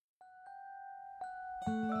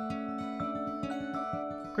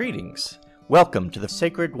Greetings. Welcome to the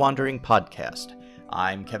Sacred Wandering Podcast.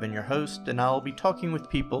 I'm Kevin, your host, and I'll be talking with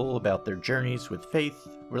people about their journeys with faith,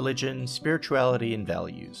 religion, spirituality, and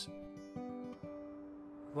values.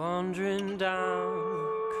 Wandering down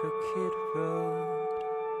a crooked road,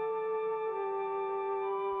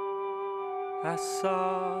 I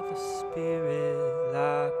saw the spirit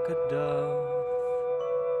like a dove.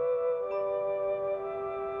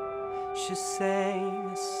 She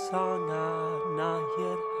sang a song I'd not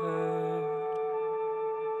yet heard.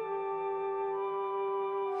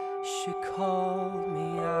 She called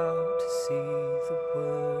me out to see the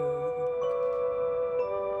world.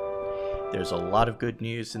 There's a lot of good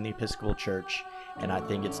news in the Episcopal Church, and I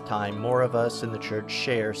think it's time more of us in the Church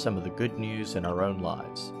share some of the good news in our own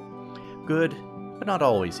lives. Good, but not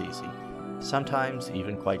always easy. Sometimes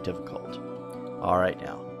even quite difficult. All right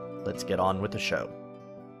now, let's get on with the show.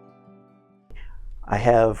 I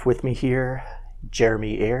have with me here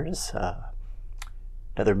Jeremy Ayers,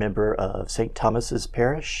 another member of St. Thomas's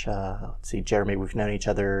Parish. Let's see, Jeremy, we've known each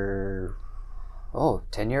other...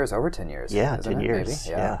 10 years, over 10 years. Yeah, 10 years.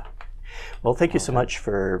 Maybe? Yeah. Well, thank you so much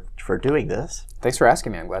for doing this. Thanks for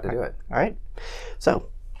asking me. I'm glad to do it. All right. So,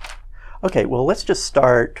 okay, well, let's just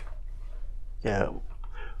start, where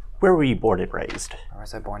were you born and raised? Where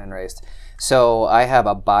was I born and raised? So I have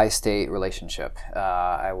a bi-state relationship.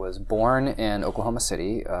 I was born in Oklahoma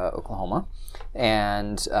City, Oklahoma,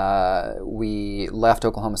 and we left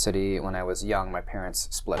Oklahoma City when I was young. My parents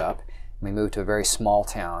split up. We moved to a very small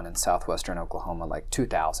town in southwestern Oklahoma, like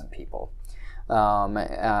 2,000 people.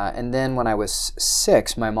 And then when I was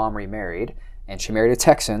 6, my mom remarried, and she married a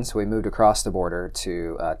Texan, so we moved across the border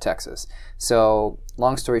to Texas. So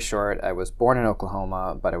long story short, I was born in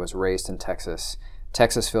Oklahoma, but I was raised in Texas.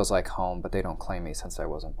 Texas feels like home, but they don't claim me since I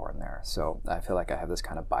wasn't born there. So I feel like I have this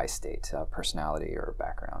kind of bi-state personality or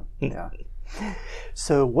background. Yeah.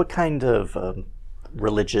 So what kind of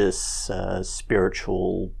religious,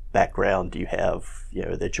 spiritual background do you have,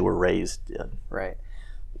 that you were raised in? Right.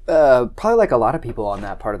 Probably like a lot of people on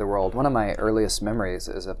that part of the world, one of my earliest memories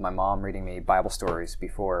is of my mom reading me Bible stories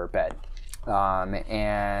before bed.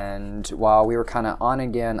 And while we were kind of on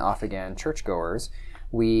again, off again churchgoers,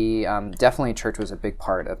 we definitely church was a big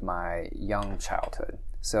part of my young childhood.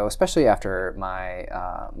 So especially after my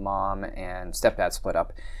mom and stepdad split up,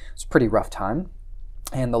 it was a pretty rough time.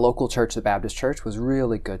 And the local church, the Baptist church, was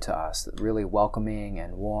really good to us, really welcoming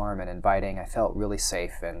and warm and inviting. I felt really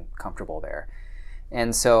safe and comfortable there.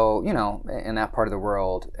 And so, in that part of the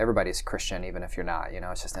world, everybody's Christian, even if you're not,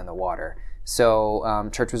 it's just in the water. So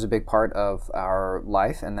church was a big part of our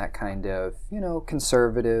life, and that kind of,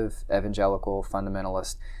 conservative, evangelical,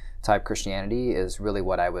 fundamentalist type Christianity is really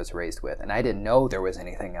what I was raised with. And I didn't know there was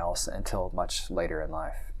anything else until much later in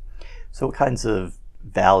life. So what kinds of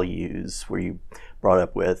values were you brought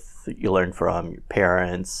up with that you learned from your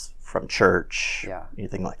parents, from church,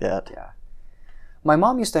 anything like that? Yeah. My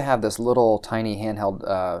mom used to have this little tiny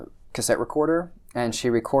handheld cassette recorder, and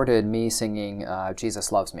she recorded me singing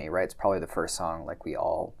Jesus Loves Me, right? It's probably the first song like we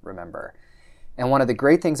all remember. And one of the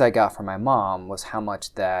great things I got from my mom was how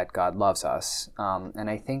much that God loves us. And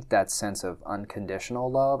I think that sense of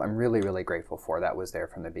unconditional love, I'm really, really grateful for. That was there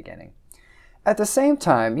from the beginning. At the same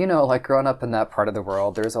time, like growing up in that part of the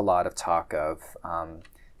world, there's a lot of talk of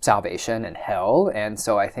salvation and hell, and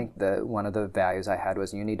so I think that one of the values I had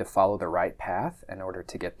was you need to follow the right path in order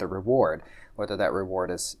to get the reward, whether that reward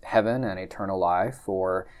is heaven and eternal life,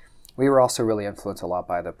 or we were also really influenced a lot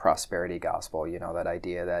by the prosperity gospel, that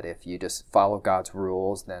idea that if you just follow God's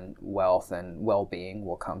rules, then wealth and well-being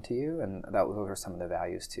will come to you, and those are some of the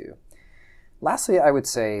values too. Lastly, I would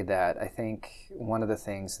say that I think one of the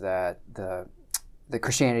things that the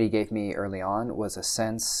Christianity gave me early on was a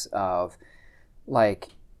sense of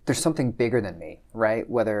there's something bigger than me, right?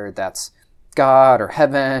 Whether that's God or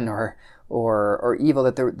heaven or evil,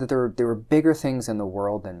 that there were bigger things in the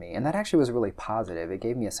world than me. And that actually was really positive. It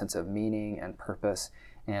gave me a sense of meaning and purpose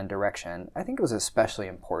and direction. I think it was especially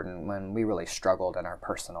important when we really struggled in our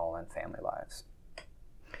personal and family lives.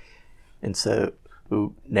 And so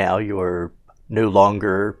now you're no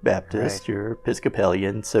longer Baptist, Right. You're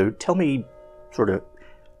Episcopalian. So tell me sort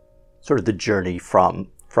of the journey from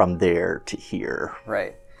there to here.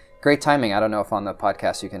 Right. Great timing. I don't know if on the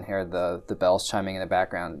podcast you can hear the bells chiming in the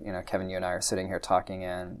background. Kevin, you and I are sitting here talking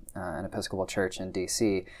in an Episcopal church in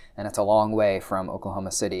D.C., and it's a long way from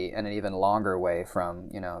Oklahoma City and an even longer way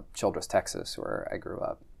from, Childress, Texas, where I grew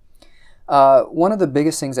up. One of the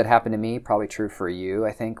biggest things that happened to me, probably true for you,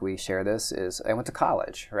 I think we share this, is I went to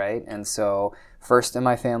college, right? And so first in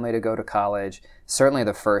my family to go to college, certainly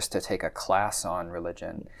the first to take a class on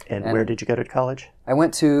religion. And where did you go to college? I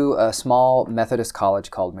went to a small Methodist college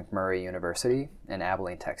called McMurray University in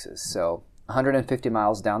Abilene, Texas. So 150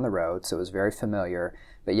 miles down the road, so it was very familiar,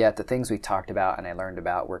 but yet the things we talked about and I learned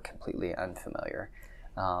about were completely unfamiliar.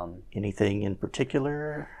 Anything in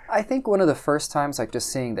particular? I think one of the first times, like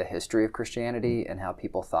just seeing the history of Christianity and how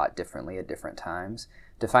people thought differently at different times,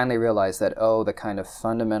 to finally realize that, the kind of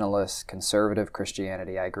fundamentalist, conservative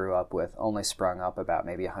Christianity I grew up with only sprung up about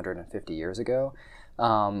maybe 150 years ago,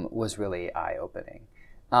 was really eye-opening.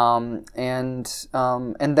 And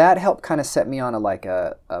that helped kind of set me on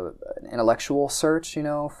an intellectual search,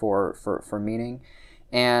 for meaning.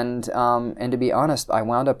 And to be honest, I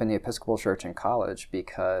wound up in the Episcopal Church in college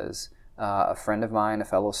because a friend of mine, a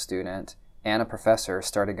fellow student, and a professor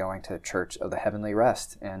started going to Church of the Heavenly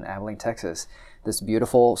Rest in Abilene, Texas. This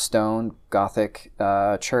beautiful stone Gothic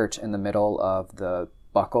church in the middle of the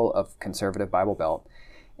buckle of conservative Bible Belt.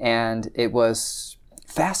 And it was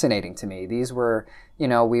fascinating to me. These were,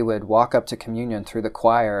 we would walk up to communion through the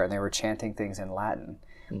choir and they were chanting things in Latin.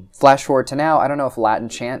 Flash forward to now, I don't know if Latin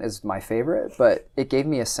chant is my favorite, but it gave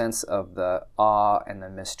me a sense of the awe and the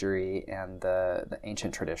mystery and the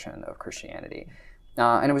ancient tradition of Christianity.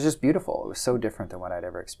 And it was just beautiful. It was so different than what I'd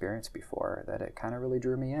ever experienced before that it kind of really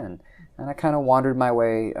drew me in. And I kind of wandered my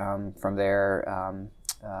way from there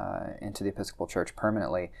into the Episcopal Church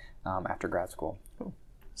permanently after grad school.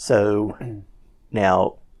 So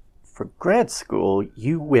now for grad school,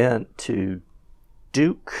 you went to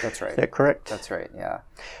Duke. That's right. Is that correct? That's right, yeah.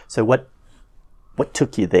 So what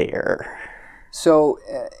took you there? So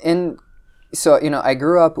I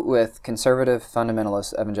grew up with conservative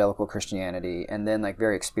fundamentalist evangelical Christianity and then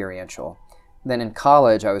very experiential. Then in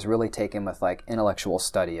college, I was really taken with intellectual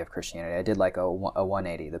study of Christianity. I did a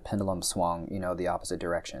 180, the pendulum swung, the opposite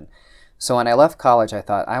direction. So when I left college, I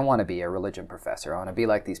thought, I want to be a religion professor. I want to be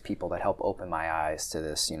like these people that help open my eyes to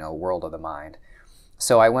this, world of the mind.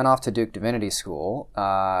 So I went off to Duke Divinity School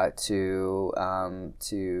to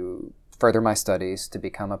further my studies, to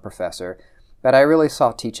become a professor. But I really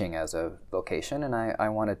saw teaching as a vocation, and I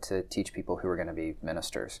wanted to teach people who were going to be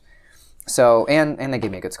ministers. So, and they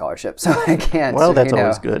gave me a good scholarship, so I can't. Well, that's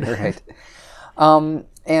always good. Right.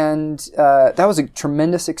 That was a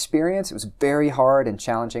tremendous experience. It was very hard and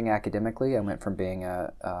challenging academically. I went from being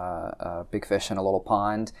a big fish in a little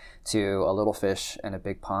pond to a little fish in a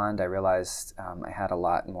big pond. I realized I had a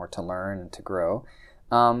lot more to learn and to grow.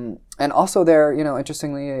 And also there,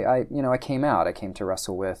 interestingly, I came out. I came to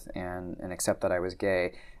wrestle with and accept that I was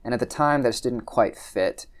gay. And at the time, that just didn't quite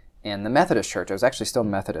fit in the Methodist Church. I was actually still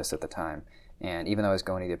Methodist at the time, and even though I was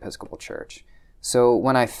going to the Episcopal Church. So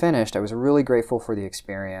when I finished, I was really grateful for the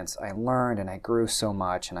experience. I learned and I grew so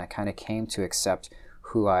much, and I kind of came to accept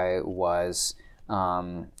who I was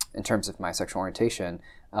in terms of my sexual orientation.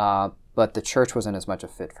 But the church wasn't as much a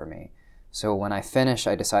fit for me. So when I finished,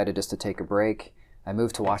 I decided just to take a break. I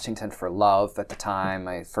moved to Washington for love at the time.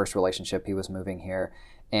 My first relationship, he was moving here.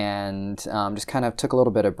 And just kind of took a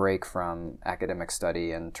little bit of break from academic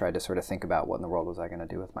study and tried to sort of think about what in the world was I going to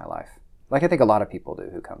do with my life. Like I think a lot of people do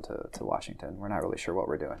who come to Washington. We're not really sure what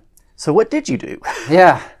we're doing. So what did you do?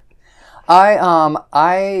 Yeah.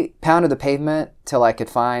 I pounded the pavement till I could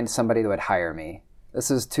find somebody that would hire me. This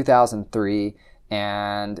is 2003,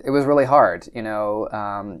 and it was really hard.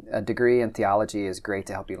 A degree in theology is great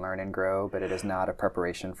to help you learn and grow, but it is not a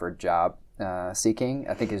preparation for job seeking,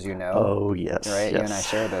 I think, as you know. Oh, yes. Right? Yes. You and I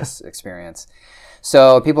share this experience.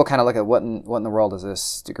 So people kind of look at what in the world is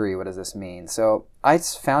this degree? What does this mean? So I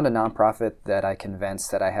found a nonprofit that I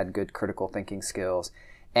convinced that I had good critical thinking skills,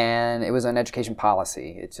 and it was an education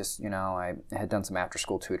policy. It's just, I had done some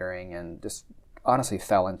after-school tutoring and just honestly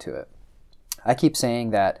fell into it. I keep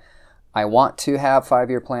saying that I want to have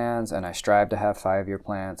 5-year plans, and I strive to have 5-year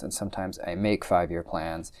plans, and sometimes I make 5-year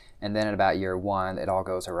plans, and then at about year 1, it all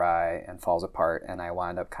goes awry and falls apart, and I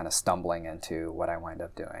wind up kind of stumbling into what I wind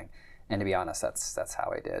up doing. And to be honest, that's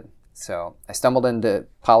how I did. So I stumbled into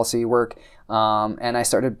policy work, and I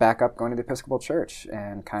started back up going to the Episcopal Church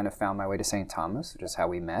and kind of found my way to St. Thomas, which is how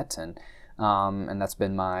we met, and that's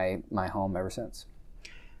been my home ever since.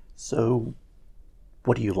 So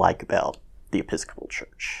what do you like about the Episcopal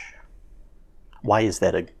Church? Why is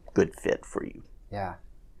that a good fit for you? Yeah.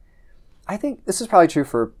 I think this is probably true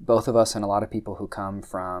for both of us and a lot of people who come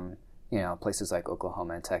from places like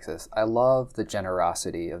Oklahoma and Texas. I love the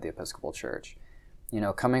generosity of the Episcopal Church.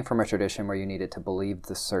 Coming from a tradition where you needed to believe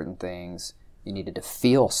certain things, you needed to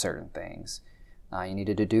feel certain things, You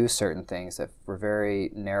needed to do certain things that were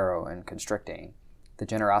very narrow and constricting. The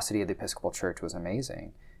generosity of the Episcopal Church was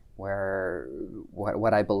amazing, where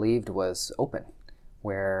what I believed was open,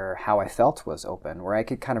 where how I felt was open, where I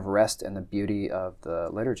could kind of rest in the beauty of the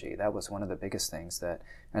liturgy. That was one of the biggest things that,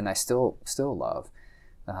 and I still love.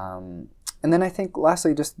 And then I think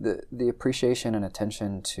lastly, just the appreciation and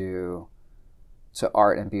attention to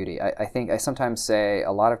art and beauty. I think I sometimes say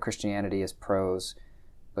a lot of Christianity is prose,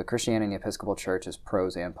 but Christianity in the Episcopal Church is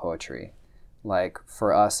prose and poetry. Like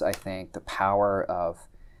for us, I think the power of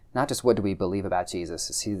not just what do we believe about Jesus,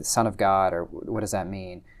 is he the Son of God, or what does that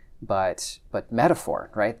mean, but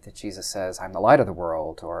metaphor, right? That Jesus says, I'm the light of the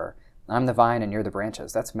world, or I'm the vine and you're the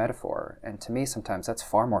branches. That's metaphor. And to me, sometimes that's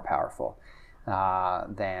far more powerful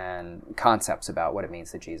than concepts about what it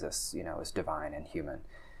means that Jesus, is divine and human.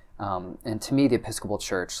 And to me, the Episcopal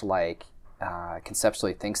Church,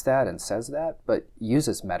 conceptually thinks that and says that, but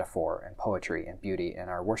uses metaphor and poetry and beauty in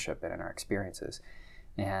our worship and in our experiences.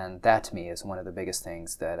 And that, to me, is one of the biggest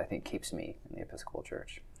things that I think keeps me in the Episcopal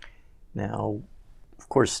Church. Now, of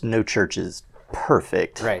course, no church is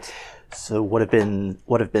perfect. Right. So what have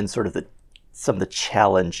been sort of some of the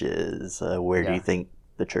challenges? Where do you think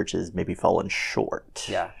the church has maybe fallen short?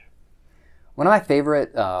 Yeah. One of my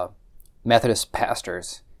favorite Methodist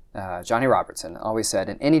pastors, Johnny Robertson, always said,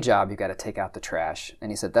 in any job, you got to take out the trash.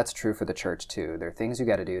 And he said, that's true for the church, too. There are things you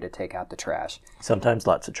got to do to take out the trash. Sometimes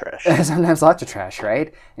lots of trash. Sometimes lots of trash, right?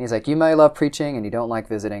 And he's like, you may love preaching and you don't like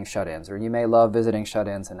visiting shut-ins, or you may love visiting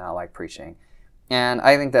shut-ins and not like preaching. And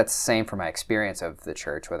I think that's the same for my experience of the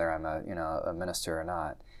church, whether I'm a minister or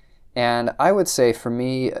not. And I would say for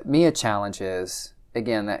me a challenge is,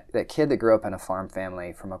 again, that kid that grew up in a farm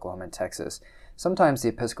family from Oklahoma and Texas. Sometimes the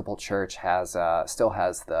Episcopal Church still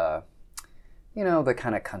has the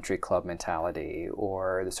kind of country club mentality,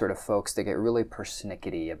 or the sort of folks that get really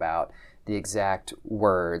persnickety about the exact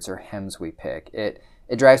words or hymns we pick. It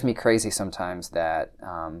drives me crazy sometimes that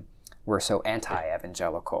we're so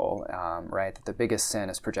anti-evangelical, right? That the biggest sin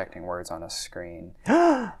is projecting words on a screen.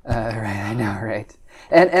 Right, I know, right?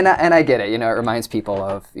 And I get it. It reminds people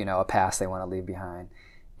of a past they want to leave behind.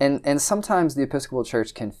 And sometimes the Episcopal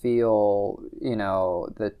Church can feel,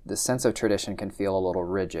 the sense of tradition can feel a little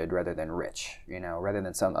rigid rather than rich, rather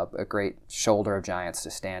than a great shoulder of giants to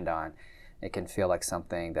stand on. It can feel like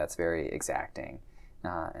something that's very exacting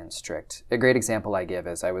and strict. A great example I give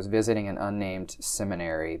is I was visiting an unnamed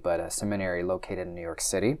seminary, but a seminary located in New York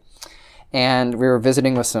City. And we were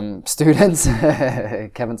visiting with some students.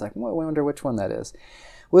 Kevin's like, well, I wonder which one that is.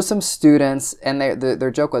 With some students, and their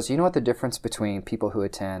joke was, you know what the difference between people who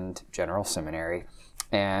attend General Seminary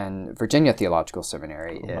and Virginia Theological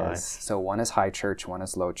Seminary is? So one is high church, one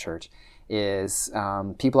is low church. Is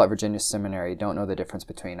people at Virginia Seminary don't know the difference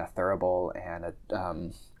between a thurible and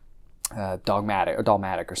a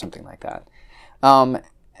dogmatic or something like that.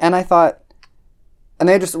 And I thought, and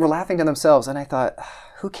they just were laughing to themselves, and I thought,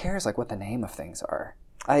 who cares what the name of things are?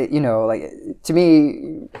 To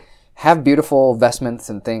me, have beautiful vestments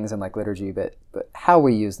and things in liturgy, but how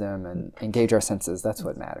we use them and engage our senses, that's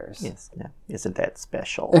what matters. Yes, yeah. Isn't that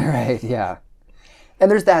special? Right, yeah. And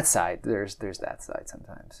there's that side. There's that side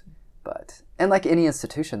sometimes. And like any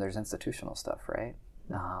institution, there's institutional stuff, right?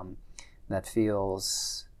 That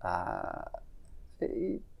feels,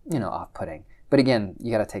 off-putting. But again,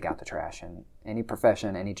 you got to take out the trash. In any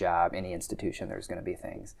profession, any job, any institution, there's going to be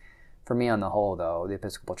things. For me, on the whole, though, the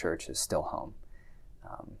Episcopal Church is still home.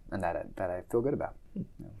 And that I feel good about.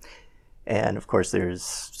 And of course, there's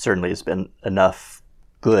certainly has been enough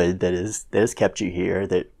good that has kept you here,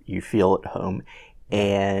 that you feel at home,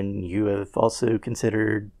 and you have also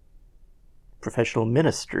considered professional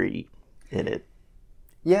ministry in it.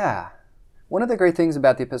 Yeah. One of the great things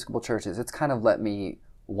about the Episcopal Church is it's kind of let me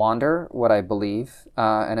wander what I believe,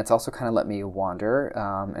 and it's also kind of let me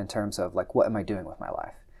wander in terms of what am I doing with my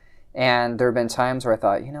life? And there have been times where I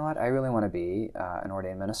thought, you know what, I really want to be an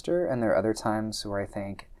ordained minister. And there are other times where I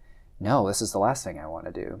think, no, this is the last thing I want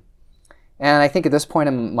to do. And I think at this point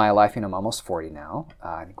in my life, I'm almost 40 now.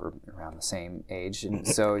 I think we're around the same age. And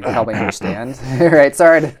so you probably understand. Right?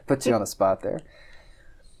 Sorry to put you on the spot there.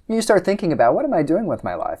 You start thinking about, what am I doing with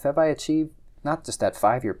my life? Have I achieved not just that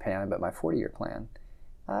 5-year plan, but my 40-year plan?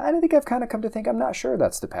 I think I've kind of come to think I'm not sure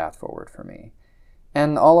that's the path forward for me.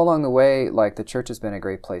 And all along the way, the church has been a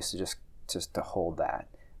great place to just to hold that,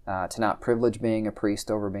 to not privilege being a priest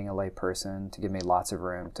over being a lay person, to give me lots of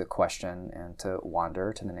room to question and to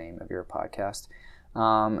wander, to the name of your podcast,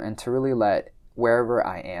 and to really let wherever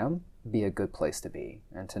I am be a good place to be,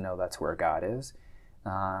 and to know that's where God is,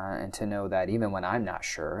 and to know that even when I'm not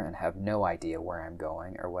sure and have no idea where I'm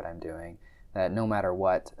going or what I'm doing, that no matter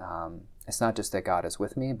what, It's not just that God is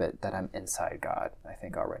with me, but that I'm inside God, I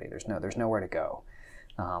think already. There's nowhere to go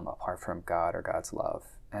apart from God or God's love.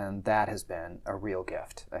 And that has been a real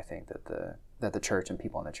gift, I think, that the church and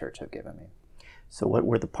people in the church have given me. So what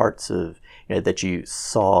were the parts of that you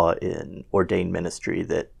saw in ordained ministry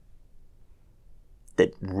that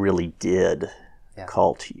really did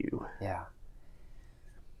call to you? Yeah.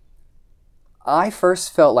 I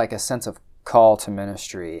first felt like a sense of call to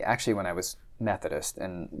ministry actually when I was Methodist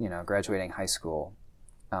and graduating high school.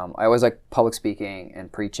 I always like public speaking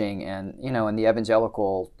and preaching, and in the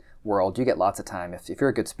evangelical world you get lots of time. If you're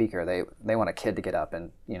a good speaker, they want a kid to get up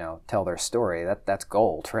and tell their story. That's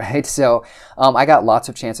gold, right? So I got lots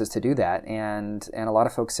of chances to do that, and a lot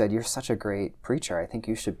of folks said, "You're such a great preacher. I think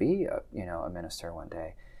you should be a minister one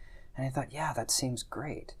day." And I thought, yeah, that seems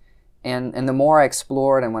great. And the more I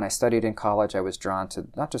explored, and when I studied in college, I was drawn to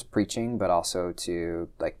not just preaching, but also to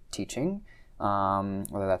like teaching,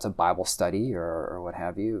 whether that's a Bible study or what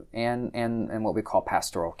have you, and what we call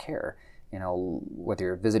pastoral care. Whether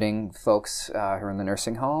you're visiting folks who are in the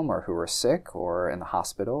nursing home or who are sick, or in the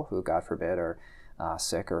hospital who, God forbid, are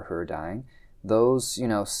sick or who are dying. Those,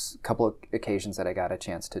 couple of occasions that I got a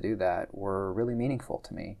chance to do that were really meaningful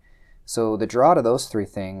to me. So the draw to those three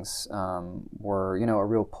things were, a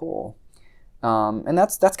real pull. And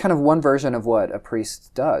that's kind of one version of what a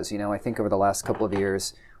priest does. I think over the last couple of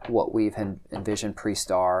years, what we've envisioned priests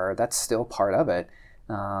are, that's still part of it.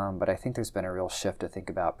 But I think there's been a real shift to think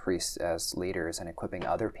about priests as leaders and equipping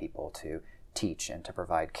other people to teach and to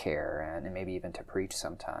provide care and maybe even to preach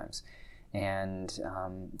sometimes. And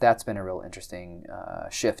that's been a real interesting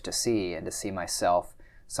shift to see, and to see myself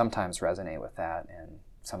sometimes resonate with that and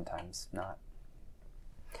sometimes not.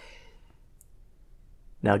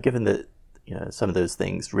 Now, given that some of those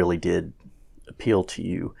things really did appeal to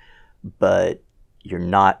you, but you're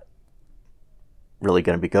not really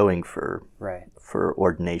going to be going for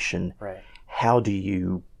ordination. Right. How do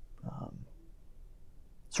you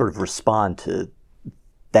sort of respond to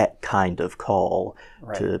that kind of call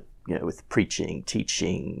to with preaching,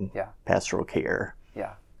 teaching, pastoral care?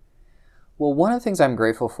 Yeah. Well, one of the things I'm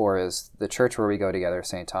grateful for is the church where we go together,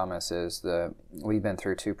 St. Thomas, we've been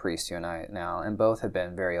through 2 priests, you and I now, and both have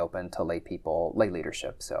been very open to lay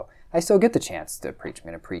leadership. So I still get the chance to preach. I'm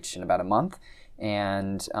going to preach in about a month,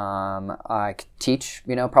 and I teach,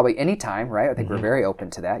 probably any time, right? I think we're very open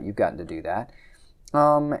to that. You've gotten to do that.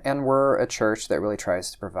 And we're a church that really tries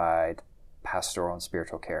to provide pastoral and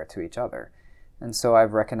spiritual care to each other. And so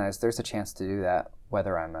I've recognized there's a chance to do that,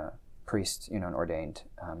 whether I'm a priest, an ordained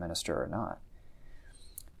minister or not.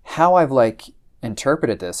 How I've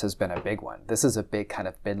interpreted this has been a big one. This is a big kind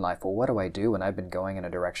of midlife. Well, what do I do when I've been going in a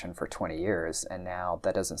direction for 20 years and now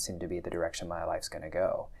that doesn't seem to be the direction my life's going to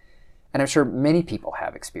go? And I'm sure many people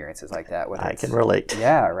have experiences like that. I can relate.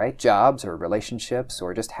 Yeah, right? Jobs or relationships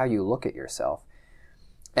or just how you look at yourself.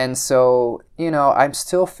 And so, I'm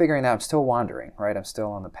still figuring out, I'm still wandering, right? I'm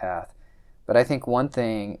still on the path. But I think one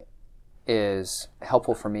thing is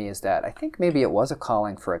helpful for me is that I think maybe it was a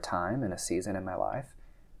calling for a time and a season in my life.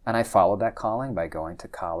 And I followed that calling by going to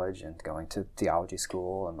college and going to theology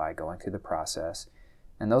school and by going through the process.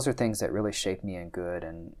 And those are things that really shaped me in good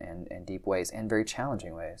and deep ways and very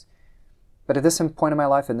challenging ways. But at this point in my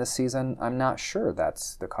life, in this season, I'm not sure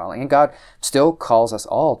that's the calling. And God still calls us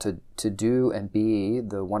all to do and be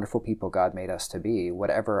the wonderful people God made us to be,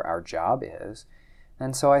 whatever our job is.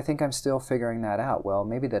 And so I think I'm still figuring that out. Well,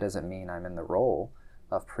 maybe that doesn't mean I'm in the role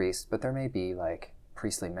of priest, but there may be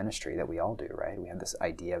priestly ministry that we all do, right? We have this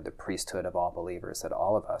idea of the priesthood of all believers, that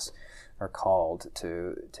all of us are called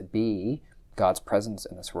to be God's presence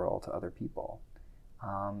in this world to other people.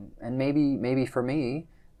 And maybe for me,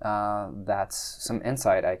 that's some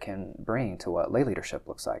insight I can bring to what lay leadership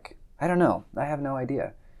looks like. I don't know. I have no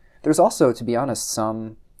idea. There's also, to be honest,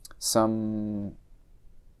 some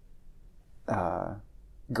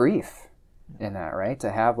grief in that, right? To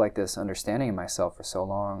have this understanding of myself for so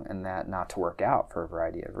long and that not to work out for a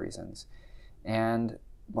variety of reasons. And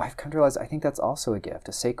I've come to realize I think that's also a gift,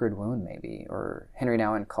 a sacred wound maybe, or Henry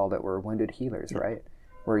Nouwen called it, we're wounded healers, right?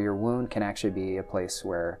 Where your wound can actually be a place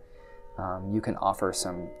where you can offer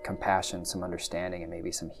some compassion, some understanding, and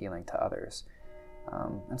maybe some healing to others.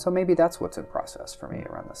 And so maybe that's what's in process for me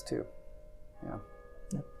around this too.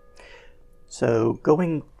 Yeah. So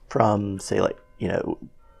going from, say,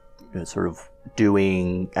 sort of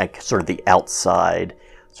doing sort of the outside,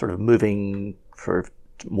 sort of moving for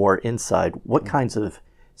more inside, what kinds of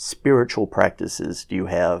spiritual practices do you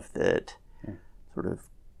have that sort of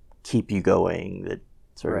keep you going, that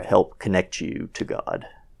sort of help connect you to God?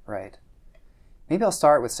 Right. Maybe I'll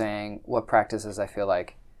start with saying what practices I feel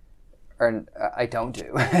like or I don't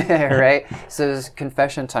do, right? So there's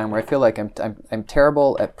confession time where I feel like I'm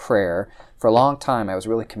terrible at prayer. For a long time, I was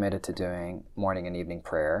really committed to doing morning and evening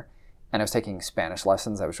prayer, and I was taking Spanish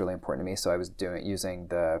lessons. That was really important to me. So I was using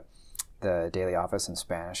the daily office in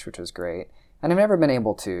Spanish, which was great. And I've never been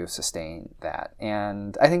able to sustain that.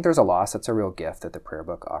 And I think there's a loss. That's a real gift that the prayer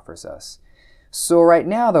book offers us. So right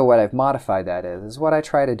now, though, what I've modified that is what I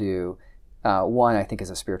try to do. One, I think, is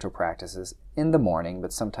a spiritual practice is in the morning,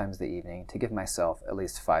 but sometimes the evening, to give myself at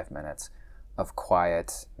least 5 minutes of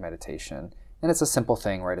quiet meditation. And it's a simple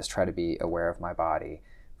thing where I just try to be aware of my body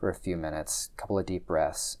for a few minutes, a couple of deep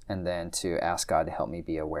breaths, and then to ask God to help me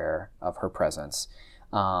be aware of her presence.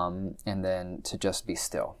 And then to just be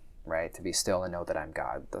still, right? To be still and know that I'm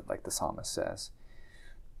God, like the psalmist says.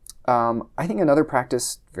 I think another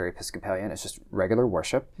practice, very Episcopalian, is just regular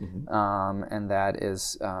worship, and that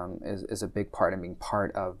is a big part of being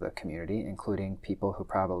part of the community, including people who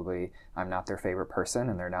probably I'm not their favorite person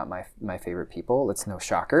and they're not my favorite people. It's no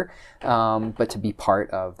shocker, but to be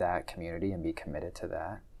part of that community and be committed to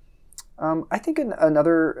that. I think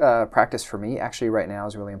another practice for me, actually right now,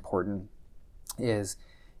 is really important, is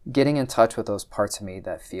getting in touch with those parts of me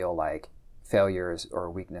that feel like failures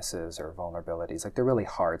or weaknesses or vulnerabilities, like the really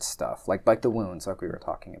hard stuff, like the wounds, like we were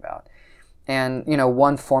talking about. And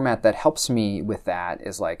one format that helps me with that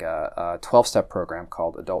is like a 12-step program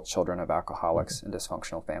called Adult Children of Alcoholics and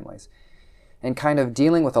Dysfunctional Families. And kind of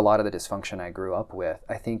dealing with a lot of the dysfunction I grew up with.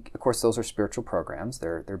 I think, of course, those are spiritual programs.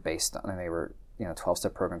 They're based on, and they were,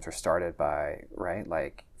 12-step programs were started by, right,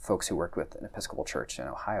 like folks who worked with an Episcopal church in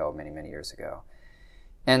Ohio many, many years ago.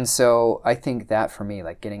 And so I think that for me,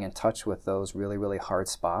 like getting in touch with those really, really hard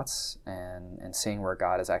spots and seeing where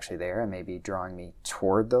God is actually there and maybe drawing me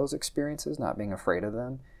toward those experiences, not being afraid of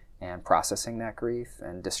them, and processing that grief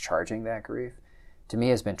and discharging that grief, to me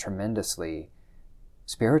has been tremendously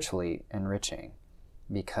spiritually enriching,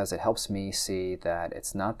 because it helps me see that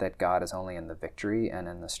it's not that God is only in the victory and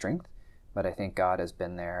in the strength, but I think God has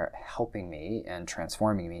been there helping me and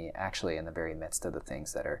transforming me actually in the very midst of the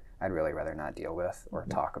things that I'd really rather not deal with or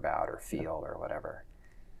talk about or feel or whatever.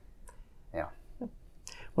 Yeah.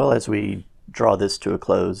 Well, as we draw this to a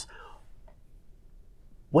close,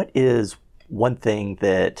 what is one thing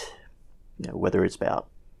that, whether it's about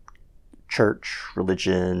church,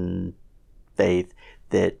 religion, faith,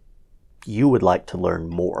 that you would like to learn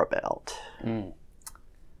more about?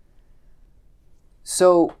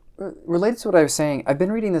 So, related to what I was saying, I've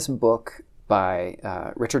been reading this book by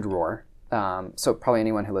Richard Rohr. So probably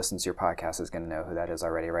anyone who listens to your podcast is going to know who that is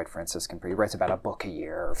already, right? Franciscan priest. He writes about a book a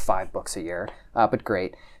year or 5 books a year, but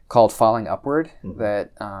great, called Falling Upward,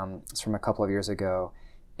 that is from a couple of years ago.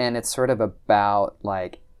 And it's sort of about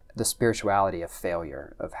like the spirituality of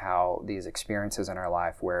failure, of how these experiences in our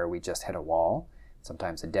life where we just hit a wall,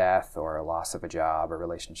 sometimes a death or a loss of a job or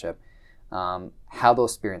relationship, how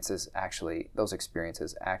those experiences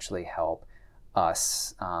actually help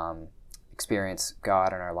us experience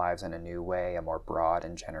God in our lives in a new way, a more broad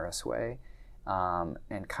and generous way,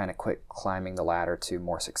 and kind of quit climbing the ladder to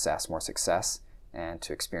more success, and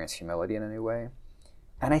to experience humility in a new way.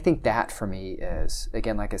 And I think that for me is,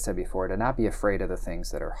 again, like I said before, to not be afraid of the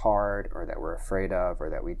things that are hard or that we're afraid of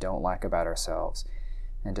or that we don't like about ourselves,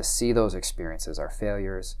 and to see those experiences, our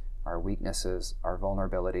failures, our weaknesses, our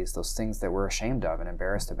vulnerabilities, those things that we're ashamed of and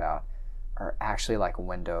embarrassed about, are actually like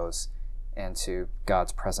windows into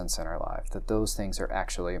God's presence in our life. That those things are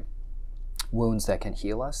actually wounds that can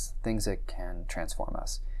heal us, things that can transform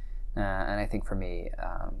us. And I think for me,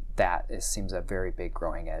 seems a very big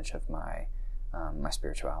growing edge of my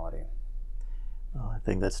spirituality. Well, I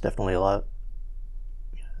think that's definitely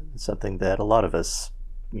something that a lot of us,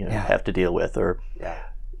 have to deal with, or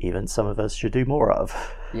even some of us should do more of.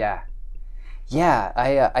 Yeah.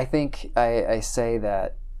 I think I say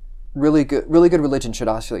that really good religion should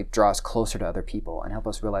also draw us closer to other people and help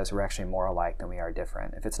us realize we're actually more alike than we are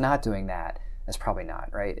different. If it's not doing that, it's probably not,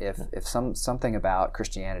 right? If something about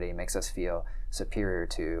Christianity makes us feel superior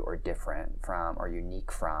to or different from or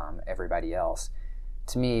unique from everybody else,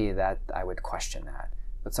 to me, that I would question that.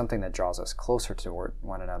 But something that draws us closer to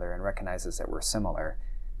one another and recognizes that we're similar,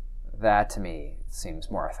 that to me seems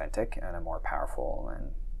more authentic and a more powerful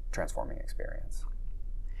and transforming experience.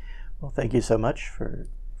 Well, thank you so much for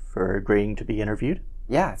agreeing to be interviewed.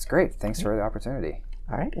 Yeah, it's great. Thanks for the opportunity.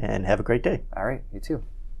 All right, and have a great day. All right, you too.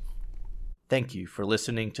 Thank you for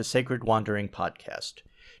listening to Sacred Wandering Podcast.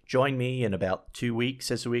 Join me in about 2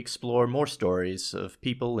 weeks as we explore more stories of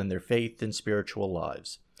people in their faith and spiritual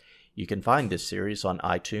lives. You can find this series on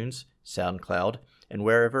iTunes, SoundCloud, and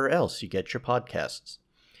wherever else you get your podcasts.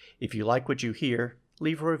 If you like what you hear,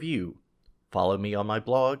 leave a review. Follow me on my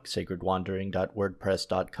blog,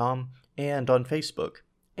 sacredwandering.wordpress.com, and on Facebook,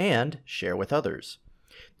 and share with others.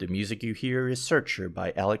 The music you hear is Searcher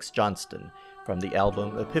by Alex Johnston from the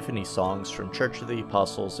album Epiphany Songs from Church of the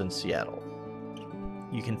Apostles in Seattle.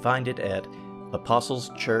 You can find it at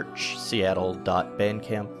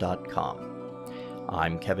apostlechurchseattle.bandcamp.com.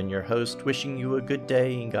 I'm Kevin, your host, wishing you a good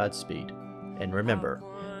day and Godspeed. And remember,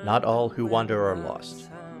 not all who wander are lost.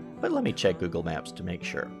 But let me check Google Maps to make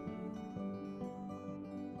sure.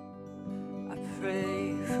 I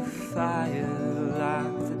pray for fire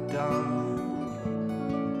like the dawn.